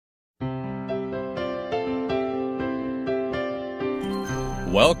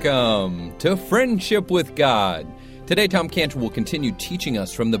Welcome to Friendship with God. Today, Tom Cantor will continue teaching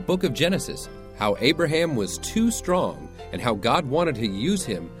us from the book of Genesis, how Abraham was too strong and how God wanted to use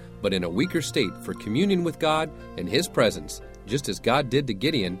him, but in a weaker state, for communion with God and His presence, just as God did to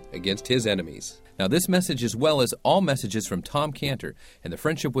Gideon against his enemies. Now, this message, as well as all messages from Tom Cantor and the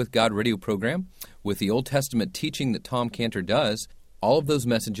Friendship with God radio program, with the Old Testament teaching that Tom Cantor does, all of those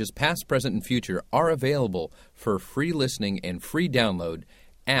messages, past, present, and future, are available for free listening and free download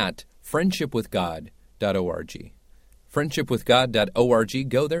at friendshipwithgod.org. friendshipwithgod.org.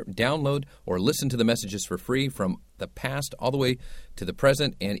 Go there, download, or listen to the messages for free from the past all the way to the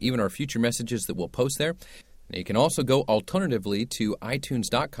present, and even our future messages that we'll post there. Now, you can also go alternatively to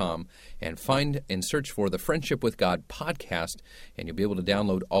iTunes.com and find and search for the Friendship with God podcast, and you'll be able to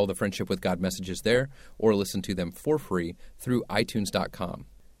download all the Friendship with God messages there or listen to them for free through iTunes.com.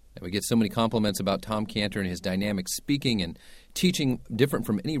 And we get so many compliments about Tom Cantor and his dynamic speaking and teaching, different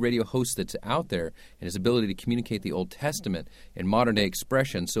from any radio host that's out there, and his ability to communicate the Old Testament in modern-day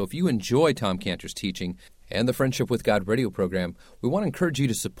expression. So if you enjoy Tom Cantor's teaching and the Friendship with God radio program, we want to encourage you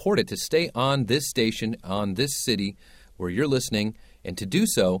to support it, to stay on this station, on this city where you're listening. And to do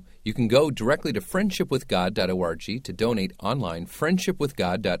so, you can go directly to friendshipwithgod.org to donate online,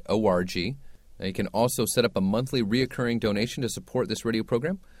 friendshipwithgod.org. Now, you can also set up a monthly reoccurring donation to support this radio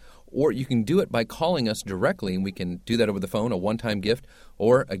program, or you can do it by calling us directly, and we can do that over the phone, a one-time gift,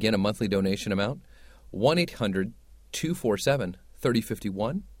 or, again, a monthly donation amount,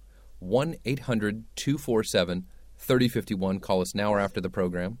 1-800-247-3051, 1-800-247-3051. Call us now or after the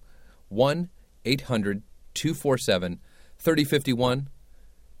program, 1-800-247-3051.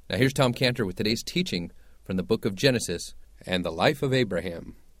 Now, here's Tom Cantor with today's teaching from the book of Genesis and the life of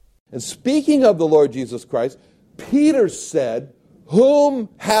Abraham. And speaking of the Lord Jesus Christ, Peter said, "Whom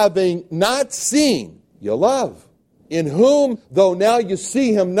having not seen, you love. In whom, though now you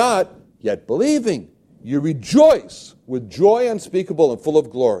see him not, yet believing, you rejoice with joy unspeakable and full of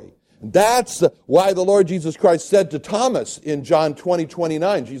glory." And that's why the Lord Jesus Christ said to Thomas in John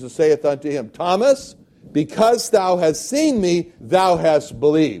 20:29, Jesus saith unto him, "Thomas, because thou hast seen me, thou hast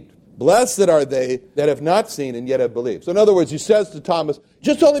believed. Blessed are they that have not seen and yet have believed." So in other words, he says to Thomas,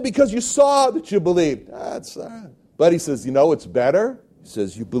 just only because you saw that you believed. But he says, you know, it's better. He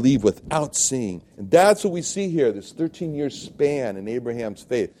says, you believe without seeing. And that's what we see here, this 13-year span in Abraham's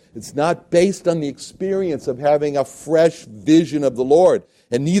faith. It's not based on the experience of having a fresh vision of the Lord.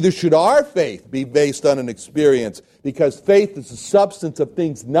 And neither should our faith be based on an experience, because faith is the substance of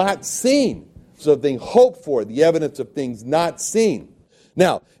things not seen. So thing hoped for, the evidence of things not seen.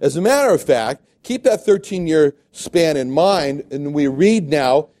 Now, as a matter of fact, keep that 13-year span in mind, and we read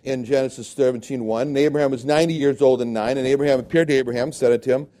now in Genesis 17:1, and Abraham was 90 years old and 9, and Abraham appeared to Abraham, said unto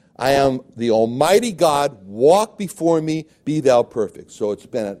him, "I am the Almighty God, walk before me, be thou perfect." So it's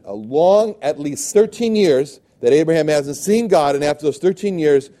been a long, at least 13 years, that Abraham hasn't seen God, and after those 13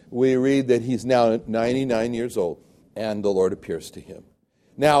 years, we read that he's now 99 years old, and the Lord appears to him.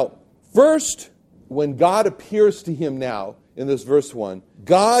 Now, first, when God appears to him now, in this verse 1,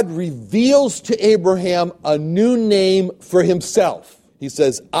 God reveals to Abraham a new name for himself. He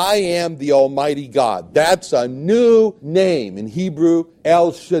says, "I am the Almighty God." That's a new name. In Hebrew,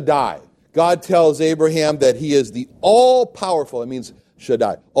 El Shaddai. God tells Abraham that he is the all-powerful. It means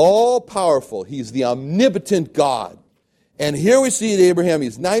Shaddai. All-powerful. He's the omnipotent God. And here we see that Abraham,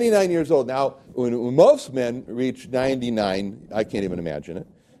 he's 99 years old. Now, when most men reach 99, I can't even imagine it.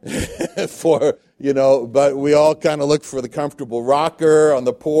 But we all kind of look for the comfortable rocker on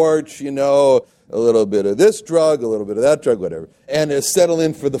the porch, a little bit of this drug, a little bit of that drug, whatever, and settle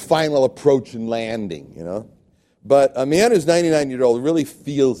in for the final approach and landing, But a man who's 99 years old really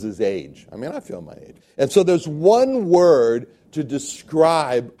feels his age. I mean, I feel my age. And so there's one word to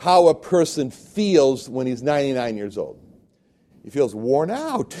describe how a person feels when he's 99 years old. He feels worn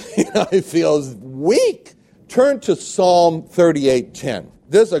out. He feels weak. Turn to Psalm 38:10.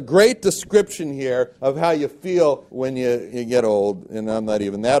 There's a great description here of how you feel when you get old. And I'm not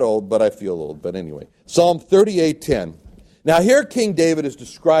even that old, but I feel old. But anyway, Psalm 38:10. Now here King David is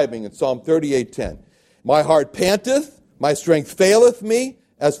describing in Psalm 38:10. "My heart panteth, my strength faileth me.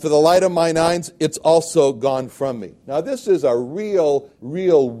 As for the light of mine eyes, it's also gone from me." Now this is a real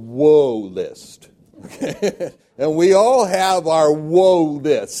woe list. Okay? And we all have our woe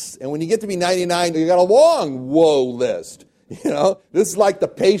lists. And when you get to be 99, you got a long woe list. This is like the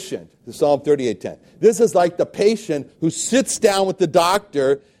patient, the Psalm 38:10. This is like the patient who sits down with the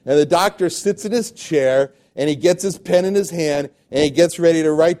doctor, and the doctor sits in his chair, and he gets his pen in his hand, and he gets ready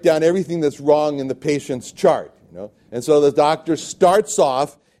to write down everything that's wrong in the patient's chart. And so the doctor starts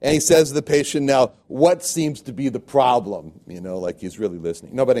off, And he says to the patient, now, what seems to be the problem? Like he's really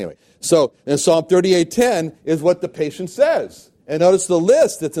listening. No, but anyway. So in Psalm 38:10 is what the patient says. And notice the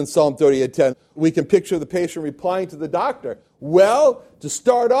list that's in Psalm 38:10. We can picture the patient replying to the doctor. Well, to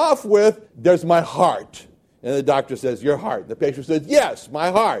start off with, there's my heart. And the doctor says, your heart. The patient says, yes, my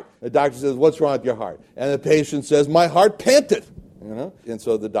heart. The doctor says, what's wrong with your heart? And the patient says, my heart panteth. And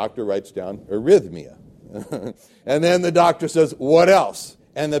so the doctor writes down arrhythmia. And then the doctor says, what else?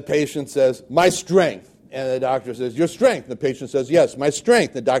 And the patient says, my strength. And the doctor says, your strength. And the patient says, yes, my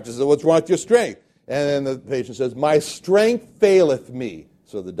strength. The doctor says, what's wrong with your strength? And then the patient says, my strength faileth me.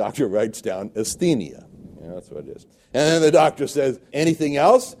 So the doctor writes down asthenia. That's what it is. And then the doctor says, anything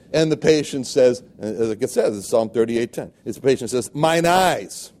else? And the patient says, like it says in Psalm 38:10, the patient says, mine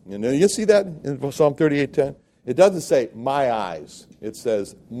eyes. You see that in Psalm 38:10? It doesn't say my eyes. It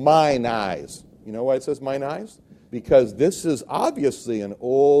says mine eyes. You know why it says mine eyes? Because this is obviously an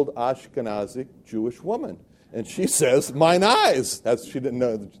old Ashkenazic Jewish woman. And she says, mine eyes. She didn't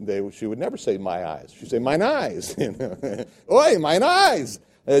know. She would never say my eyes. She'd say, mine eyes. Oi, mine eyes.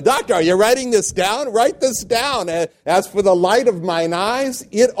 Doctor, are you writing this down? Write this down. As for the light of mine eyes,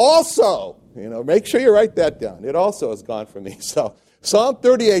 it also, make sure you write that down. It also has gone from me. So Psalm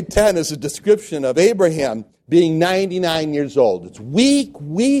 38:10 is a description of Abraham being 99 years old. It's weak,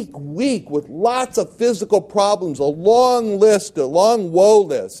 with lots of physical problems, a long woe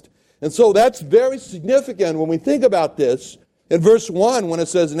list. And so that's very significant when we think about this. In verse 1, when it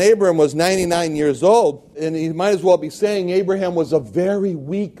says, and Abraham was 99 years old, and he might as well be saying Abraham was a very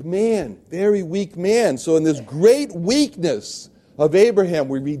weak man. So in this great weakness of Abraham,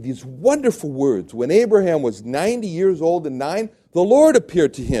 we read these wonderful words. When Abraham was 90 years old and 9, the Lord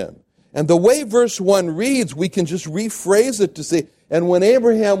appeared to him. And the way verse 1 reads, we can just rephrase it to say, and when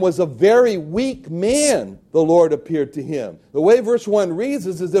Abraham was a very weak man, the Lord appeared to him. The way verse 1 reads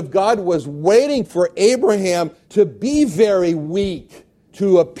is as if God was waiting for Abraham to be very weak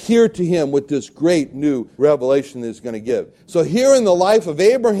to appear to him with this great new revelation that he's going to give. So here in the life of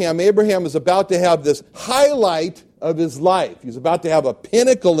Abraham is about to have this highlight of his life. He's about to have a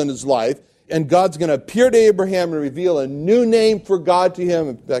pinnacle in his life. And God's going to appear to Abraham and reveal a new name for God to him.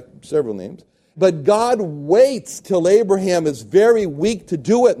 In fact, several names. But God waits till Abraham is very weak to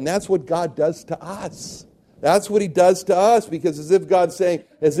do it. And that's what God does to us. That's what he does to us. Because as if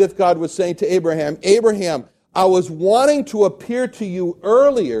God was saying to Abraham, Abraham, I was wanting to appear to you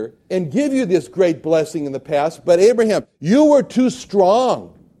earlier and give you this great blessing in the past. But Abraham, you were too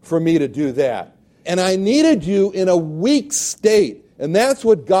strong for me to do that. And I needed you in a weak state. And that's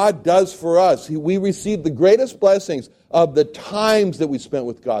what God does for us. We receive the greatest blessings of the times that we spent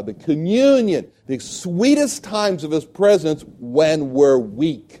with God, the communion, the sweetest times of his presence when we're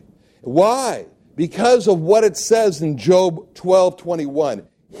weak. Why? Because of what it says in Job 12:21.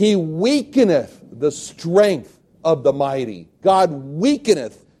 He weakeneth the strength of the mighty. God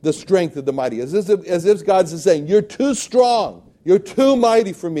weakeneth the strength of the mighty. As if God's saying, you're too strong. You're too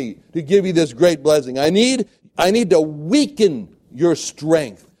mighty for me to give you this great blessing. I need to weaken your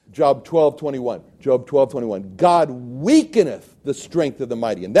strength. Job 12:21. God weakeneth the strength of the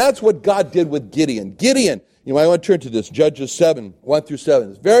mighty. And that's what God did with Gideon. Gideon, you might want to turn to this, Judges 7, 1-7.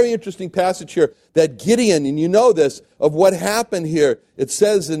 It's a very interesting passage here that Gideon, and you know this, of what happened here. It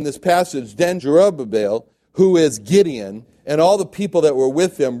says in this passage, then Jerubbaal, who is Gideon, and all the people that were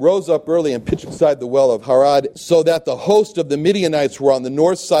with him rose up early and pitched beside the well of Harod, so that the host of the Midianites were on the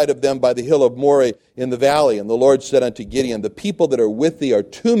north side of them by the hill of Moreh in the valley. And the Lord said unto Gideon, the people that are with thee are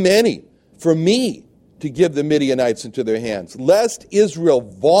too many for me to give the Midianites into their hands, lest Israel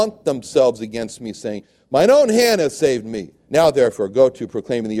vaunt themselves against me, saying, mine own hand has saved me. Now therefore go to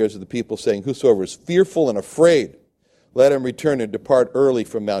proclaim in the ears of the people, saying, whosoever is fearful and afraid, let him return and depart early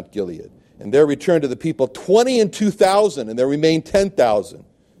from Mount Gilead. And there returned to the people 20 and 2,000, and there remained 10,000.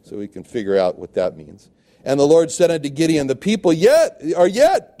 So we can figure out what that means. And the Lord said unto Gideon, the people are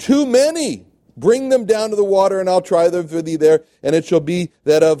yet too many. Bring them down to the water, and I'll try them for thee there. And it shall be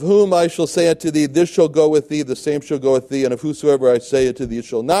that of whom I shall say unto thee, this shall go with thee, the same shall go with thee. And of whosoever I say unto thee,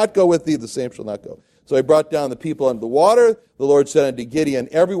 shall not go with thee, the same shall not go. So I brought down the people unto the water. The Lord said unto Gideon,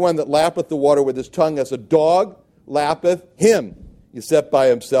 everyone that lappeth the water with his tongue as a dog lappeth him. He set by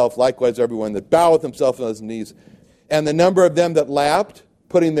himself, likewise everyone that boweth himself on his knees. And the number of them that lapped,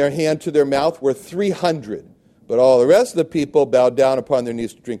 putting their hand to their mouth, were 300. But all the rest of the people bowed down upon their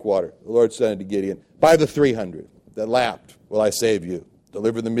knees to drink water. The Lord said unto Gideon, by the 300 that lapped will I save you.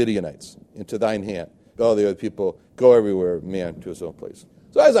 Deliver the Midianites into thine hand. All the other people go everywhere, man to his own place.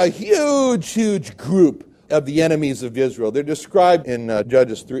 So that's a huge group of the enemies of Israel. They're described in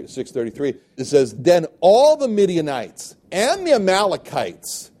Judges 6:33. It says, then all the Midianites and the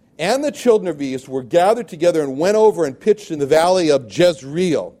Amalekites and the children of East were gathered together and went over and pitched in the valley of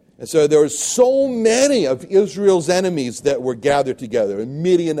Jezreel. And so there were so many of Israel's enemies that were gathered together,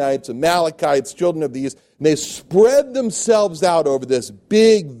 Midianites, Amalekites, children of the East, and they spread themselves out over this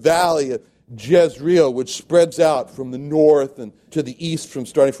big valley of Jezreel, which spreads out from the north and to the east,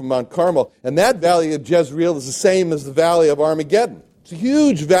 starting from Mount Carmel. And that valley of Jezreel is the same as the valley of Armageddon. It's a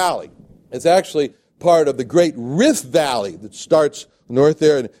huge valley. It's actually part of the great Rift Valley that starts north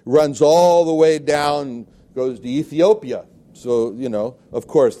there and runs all the way down and goes to Ethiopia. So, of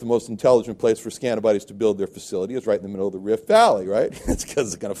course, the most intelligent place for Scantibodies to build their facility is right in the middle of the Rift Valley, right? It's because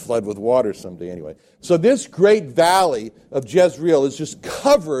it's going to flood with water someday anyway. So this great valley of Jezreel is just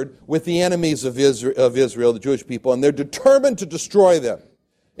covered with the enemies of Israel, the Jewish people, and they're determined to destroy them.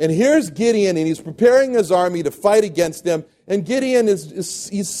 And here's Gideon, and he's preparing his army to fight against them, and Gideon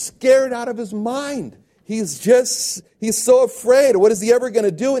he's scared out of his mind. He's so afraid. What is he ever going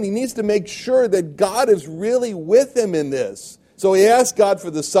to do? And he needs to make sure that God is really with him in this. So he asks God for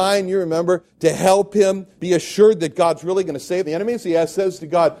the sign, you remember, to help him be assured that God's really going to save the enemies. He says to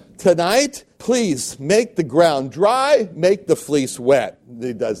God, tonight, please make the ground dry, make the fleece wet.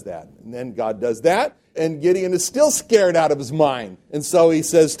 He does that. And then God does that. And Gideon is still scared out of his mind. And so he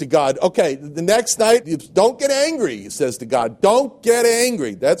says to God, okay, the next night, don't get angry. He says to God, don't get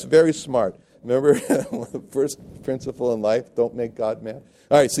angry. That's very smart. Remember, the first principle in life, don't make God mad.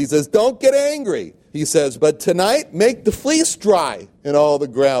 All right, so he says, don't get angry. He says, but tonight, make the fleece dry and all the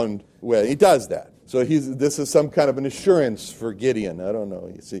ground wet. He does that. So this is some kind of an assurance for Gideon. I don't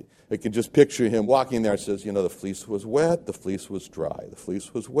know. You see, I can just picture him walking there and says, the fleece was wet, the fleece was dry. The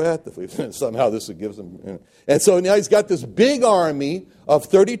fleece was wet, the fleece... Somehow this gives him... And so now he's got this big army of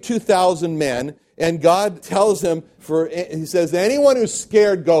 32,000 men, and God tells him, he says, anyone who's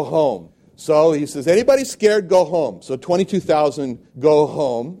scared, go home. So he says, anybody scared, go home. So 22,000 go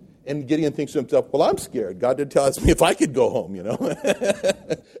home. And Gideon thinks to himself, well, I'm scared. God didn't tell me if I could go home,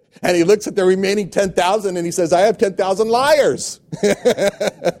 And he looks at the remaining 10,000 and he says, I have 10,000 liars.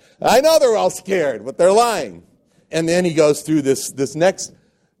 I know they're all scared, but they're lying. And then he goes through this next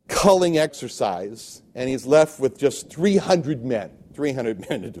culling exercise, and he's left with just 300 men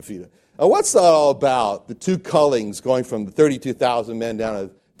to defeat it. Now, what's that all about, the two cullings going from the 32,000 men down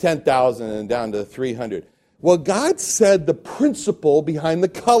to 10,000 and down to 300? Well, God said the principle behind the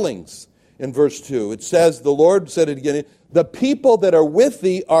cullings in verse 2. It says, the Lord said it again, the people that are with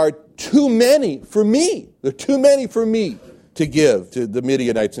thee are too many for me. They're too many for me to give to the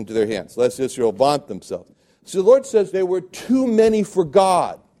Midianites into their hands, lest Israel vaunt themselves. So the Lord says they were too many for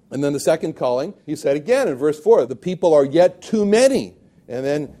God. And then the second culling, he said again in verse 4, the people are yet too many. And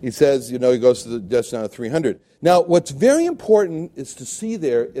then he says, he goes to just down to 300. Now, what's very important is to see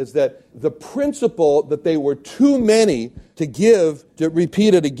there is that the principle that they were too many to give, to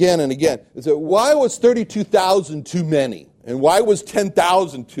repeat it again and again, is that why was 32,000 too many? And why was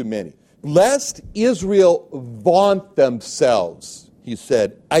 10,000 too many? Lest Israel vaunt themselves, he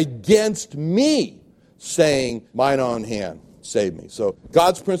said, against me, saying, mine own hand, save me. So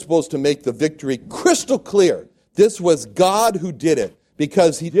God's principle is to make the victory crystal clear. This was God who did it,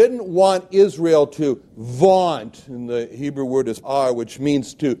 because he didn't want Israel to vaunt, and the Hebrew word is ar, which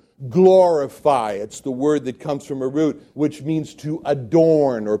means to glorify. It's the word that comes from a root, which means to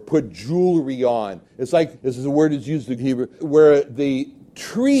adorn or put jewelry on. It's like, this is a word that's used in Hebrew, where the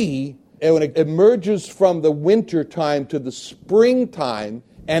tree, when it emerges from the winter time to the springtime,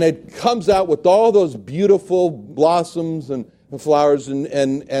 and it comes out with all those beautiful blossoms and flowers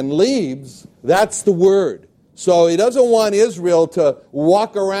and leaves, that's the word. So he doesn't want Israel to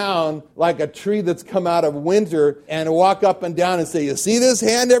walk around like a tree that's come out of winter and walk up and down and say, you see this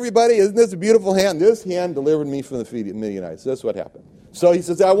hand, everybody? Isn't this a beautiful hand? This hand delivered me from the Midianites. That's what happened. So he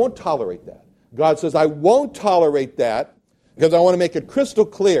says, I won't tolerate that. God says, I won't tolerate that because I want to make it crystal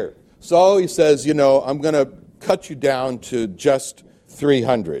clear. So he says, I'm going to cut you down to just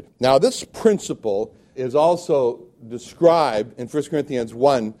 300. Now, this principle is also described in 1 Corinthians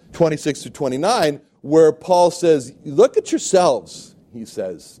 1, 26 to 29, where Paul says, look at yourselves, he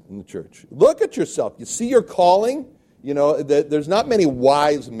says in the church. Look at yourself. You see your calling? There's not many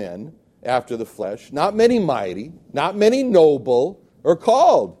wise men after the flesh, not many mighty, not many noble are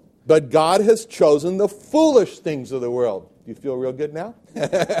called. But God has chosen the foolish things of the world. Do you feel real good now?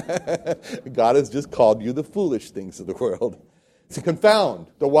 God has just called you the foolish things of the world to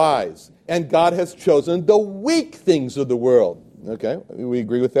confound the wise. And God has chosen the weak things of the world. Okay, we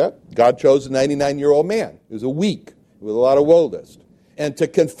agree with that? God chose a 99-year-old man who was a weak, with a lot of woe list. And to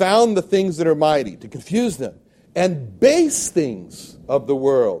confound the things that are mighty, to confuse them. And base things of the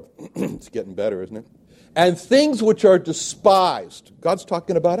world. It's getting better, isn't it? and things which are despised. God's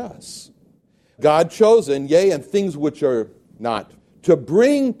talking about us. God chosen, yea, and things which are not. To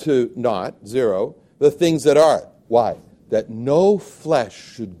bring to naught, zero, the things that are. Why? That no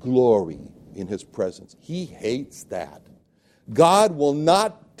flesh should glory in his presence. He hates that. God will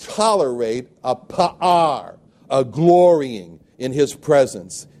not tolerate a pa'ar, a glorying in his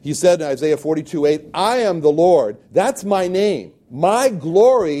presence. He said in Isaiah 42:8, I am the Lord. That's my name. My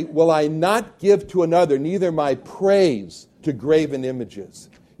glory will I not give to another, neither my praise to graven images.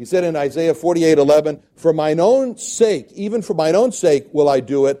 He said in Isaiah 48:11, for mine own sake, even for mine own sake will I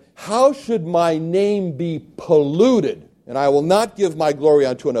do it. How should my name be polluted? And I will not give my glory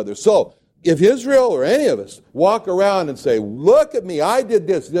unto another. So, if Israel or any of us walk around and say, look at me, I did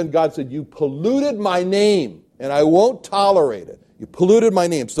this, then God said, you polluted my name, and I won't tolerate it. You polluted my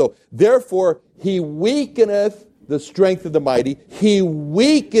name. So, therefore, he weakeneth the strength of the mighty. He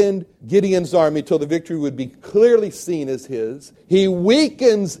weakened Gideon's army till the victory would be clearly seen as his. He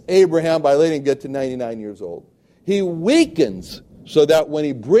weakens Abraham by letting him get to 99 years old. He weakens so that when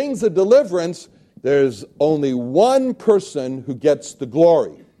he brings a deliverance, there's only one person who gets the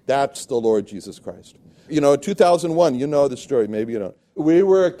glory. That's the Lord Jesus Christ. You know, 2001, you know the story, maybe you don't. We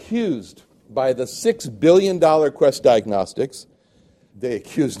were accused by the $6 billion Quest Diagnostics. They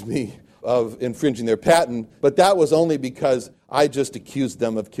accused me of infringing their patent, but that was only because I just accused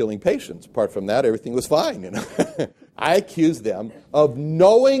them of killing patients. Apart from that, everything was fine, you know. I accused them of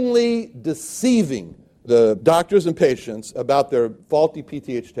knowingly deceiving the doctors and patients about their faulty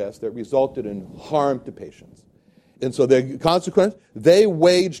PTH test that resulted in harm to patients. And so the consequence, they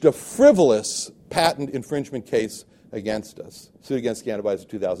waged a frivolous patent infringement case against us, sued against Scantibodies in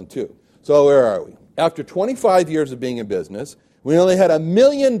 2002. So where are we? After 25 years of being in business, we only had $1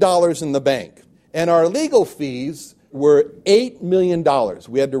 million in the bank. And our legal fees were $8 million.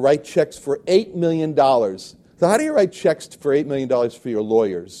 We had to write checks for $8 million. So how do you write checks for $8 million for your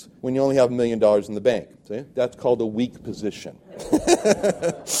lawyers when you only have $1 million in the bank? See? That's called a weak position.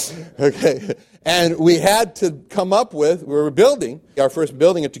 Okay. And we had to come up with, we were building our first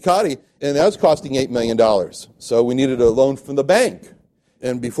building at Tecate, and that was costing $8 million. So we needed a loan from the bank.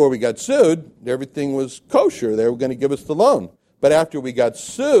 And before we got sued, everything was kosher. They were going to give us the loan. But after we got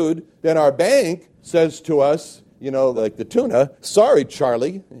sued, then our bank says to us, you know, like the tuna, sorry,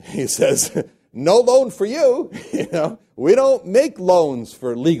 Charlie. He says, no loan for you. You know, we don't make loans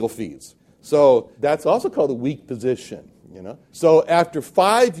for legal fees. So that's also called a weak position. You know, so after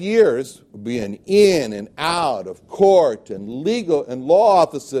 5 years being in and out of court and legal and law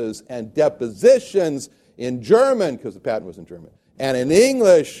offices and depositions in German, because the patent was in German, and in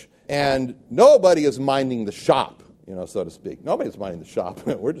English, and nobody is minding the shop, you know, so to speak. Nobody's minding the shop.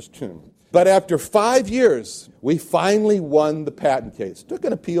 We're just tuned. But after 5 years, we finally won the patent case. Took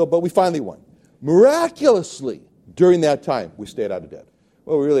an appeal, but we finally won. Miraculously, during that time, we stayed out of debt.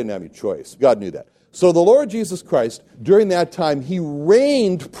 Well, we really didn't have any choice. God knew that. So the Lord Jesus Christ, during that time, he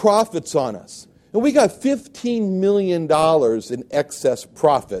rained profits on us. And we got $15 million in excess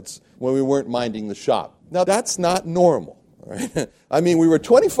profits when we weren't minding the shop. Now, that's not normal. Right? I mean, we were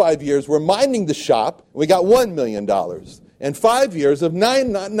 25 years, we're minding the shop, we got $1 million. And 5 years of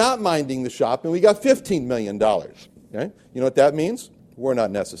not minding the shop, and we got $15 million. Okay? You know what that means? We're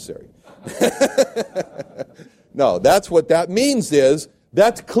not necessary. No, that's what that means is,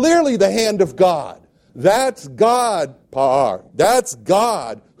 that's clearly the hand of God. That's God, Pa'ar. That's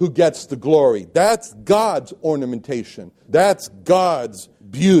God who gets the glory. That's God's ornamentation. That's God's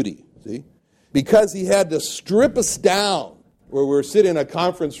beauty. See? Because he had to strip us down, where we're sitting in a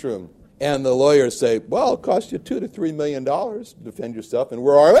conference room, and the lawyers say, well, it'll cost you $2 to $3 million to defend yourself. And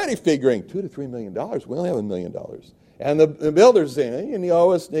we're already figuring, $2 to $3 million? We only have $1 million. And the builders saying, hey, and you owe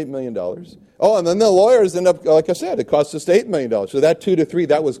us $8 million. Oh, and then the lawyers end up, like I said, it cost us $8 million. So that 2 to 3,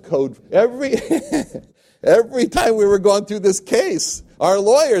 that was code. Every time we were going through this case, our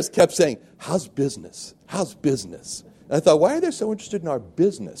lawyers kept saying, how's business? How's business? And I thought, why are they so interested in our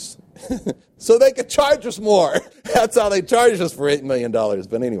business? So they could charge us more. That's how they charged us for $8 million.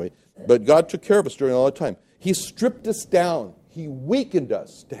 But anyway, but God took care of us during all the time. He stripped us down. He weakened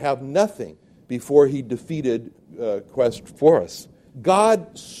us to have nothing before he defeated Quest for us.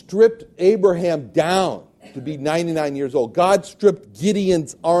 God stripped Abraham down to be 99 years old. God stripped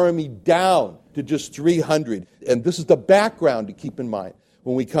Gideon's army down to just 300. And this is the background to keep in mind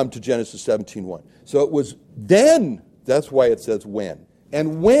when we come to Genesis 17:1. So it was then, that's why it says when.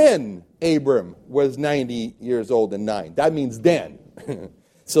 And when Abram was 90 years old and 9. That means then.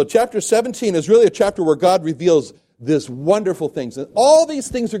 So chapter 17 is really a chapter where God reveals this wonderful things. And all these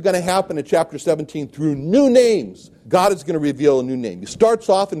things are going to happen in chapter 17 through new names. God is going to reveal a new name. He starts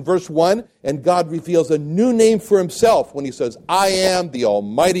off in verse 1, and God reveals a new name for himself when he says, I am the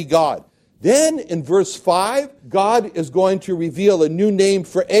Almighty God. Then in verse 5, God is going to reveal a new name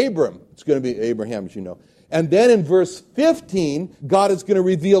for Abram. It's going to be Abraham, as you know. And then in verse 15, God is going to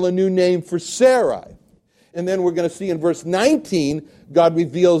reveal a new name for Sarai. And then we're going to see in verse 19, God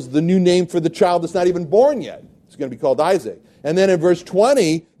reveals the new name for the child that's not even born yet. It's going to be called Isaac. And then in verse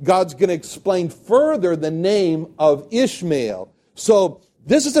 20, God's going to explain further the name of Ishmael. So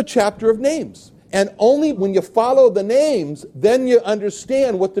this is a chapter of names. And only when you follow the names, then you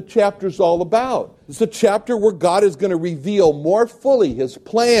understand what the chapter's all about. It's a chapter where God is going to reveal more fully his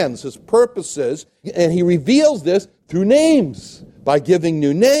plans, his purposes, and he reveals this through names, by giving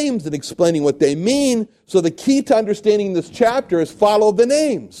new names and explaining what they mean. So the key to understanding this chapter is follow the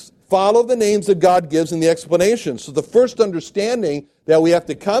names. Follow the names that God gives in the explanation. So the first understanding that we have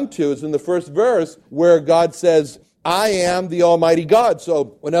to come to is in the first verse where God says, I am the Almighty God.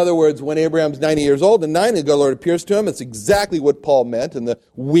 So, in other words, when Abraham's 90 years old and 90, the Lord appears to him. It's exactly what Paul meant in the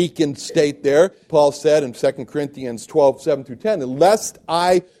weakened state there. Paul said in 2 Corinthians 12, 7 through 10, lest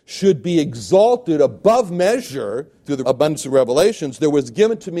I should be exalted above measure through the abundance of revelations, there was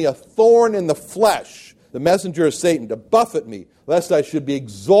given to me a thorn in the flesh, the messenger of Satan, to buffet me, lest I should be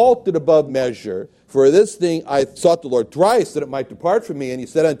exalted above measure. For this thing I sought the Lord thrice, that it might depart from me. And he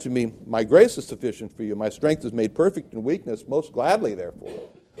said unto me, my grace is sufficient for you. My strength is made perfect in weakness. Most gladly, therefore,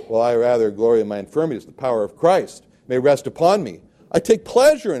 will I rather glory in my infirmities. The power of Christ may rest upon me. I take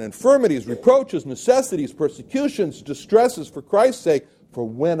pleasure in infirmities, reproaches, necessities, persecutions, distresses for Christ's sake. For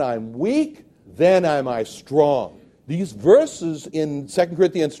when I'm weak, then am I strong. These verses in 2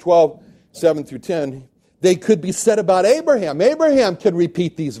 Corinthians 12, 7 through 10, they could be said about Abraham. Abraham can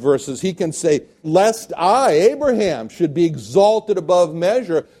repeat these verses. He can say, lest I, Abraham, should be exalted above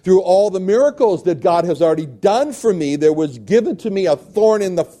measure through all the miracles that God has already done for me. There was given to me a thorn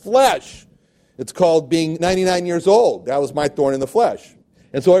in the flesh. It's called being 99 years old. That was my thorn in the flesh.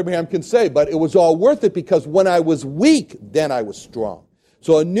 And so Abraham can say, but it was all worth it because when I was weak, then I was strong.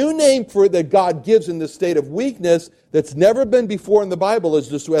 So a new name for it that God gives in this state of weakness that's never been before in the Bible is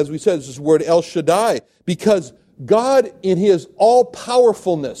this, as we said, is this word El Shaddai, because God in his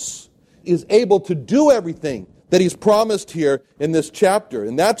all-powerfulness is able to do everything that he's promised here in this chapter.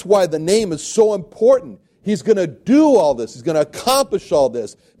 And that's why the name is so important. He's going to do all this. He's going to accomplish all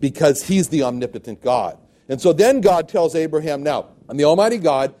this because he's the omnipotent God. And so then God tells Abraham, now, I'm the Almighty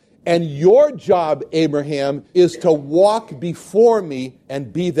God, and your job, Abraham, is to walk before me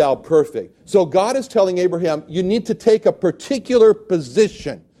and be thou perfect. So God is telling Abraham, you need to take a particular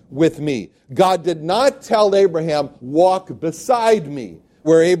position with me. God did not tell Abraham, walk beside me,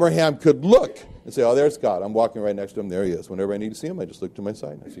 where Abraham could look and say, oh, there's God. I'm walking right next to him. There he is. Whenever I need to see him, I just look to my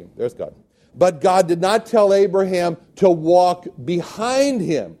side and I see him. There's God. But God did not tell Abraham to walk behind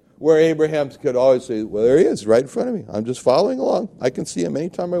him, where Abraham could always say, well, there he is, right in front of me. I'm just following along. I can see him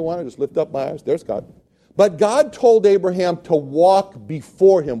anytime I want. I just lift up my eyes. There's God. But God told Abraham to walk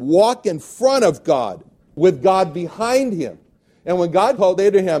before him, walk in front of God, with God behind him. And when God told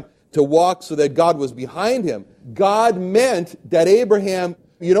Abraham to walk so that God was behind him, God meant that Abraham,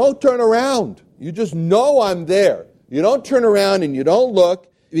 you don't turn around. You just know I'm there. You don't turn around and you don't look,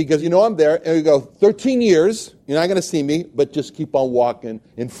 because you know I'm there, and you go, 13 years, you're not going to see me, but just keep on walking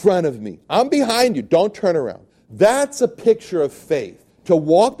in front of me. I'm behind you. Don't turn around. That's a picture of faith. To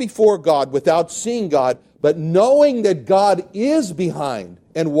walk before God without seeing God, but knowing that God is behind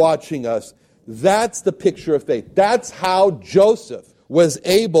and watching us, that's the picture of faith. That's how Joseph was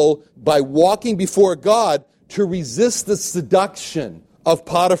able, by walking before God, to resist the seduction of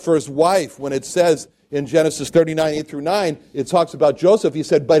Potiphar's wife. When it says in Genesis 39, 8 through 9, it talks about Joseph. He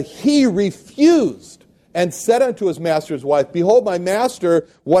said, but he refused and said unto his master's wife, behold, my master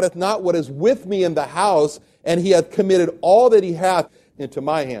wotteth not what is with me in the house, and he hath committed all that he hath into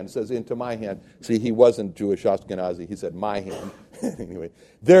my hand. It says, into my hand. See, he wasn't Jewish Ashkenazi. He said, my hand. Anyway,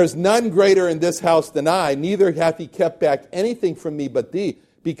 there's none greater in this house than I, neither hath he kept back anything from me but thee,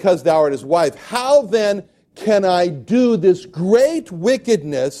 because thou art his wife. How then can I do this great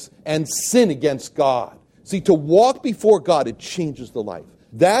wickedness and sin against God? See, to walk before God, it changes the life.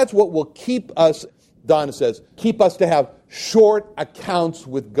 That's what will keep us, Donna says, keep us to have short accounts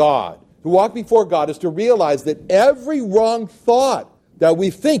with God. To walk before God is to realize that every wrong thought that we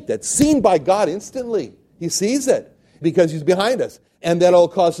think that's seen by God instantly, he sees it because he's behind us. And that'll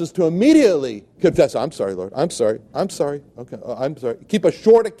cause us to immediately confess, I'm sorry, Lord, I'm sorry, okay, I'm sorry. Keep a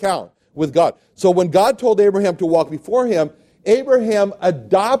short account with God. So when God told Abraham to walk before him, Abraham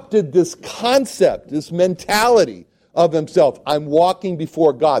adopted this concept, this mentality of himself. I'm walking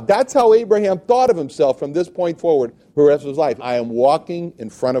before God. That's how Abraham thought of himself from this point forward for the rest of his life. I am walking in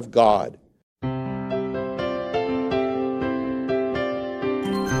front of God.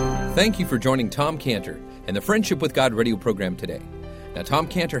 Thank you for joining Tom Cantor and the Friendship with God radio program today. Now, Tom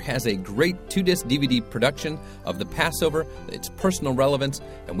Cantor has a great 2-disc DVD production of the Passover, its personal relevance,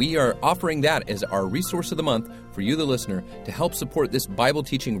 and we are offering that as our resource of the month for you, the listener, to help support this Bible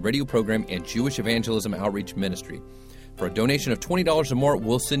teaching radio program and Jewish evangelism outreach ministry. For a donation of $20 or more,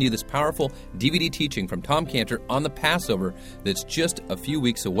 we'll send you this powerful DVD teaching from Tom Cantor on the Passover that's just a few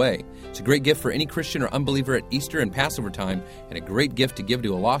weeks away. It's a great gift for any Christian or unbeliever at Easter and Passover time, and a great gift to give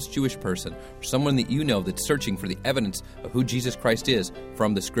to a lost Jewish person or someone that you know that's searching for the evidence of who Jesus Christ is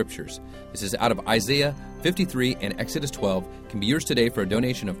from the Scriptures. This is out of Isaiah 53 and Exodus 12. It can be yours today for a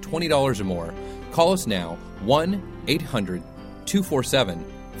donation of $20 or more. Call us now,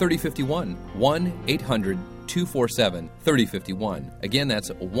 1-800-247-3051, 1-800-247-3051. Again, that's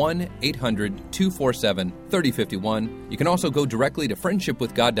 1-800-247-3051. You can also go directly to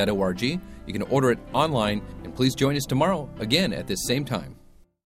friendshipwithgod.org. You can order it online, and please join us tomorrow again at this same time.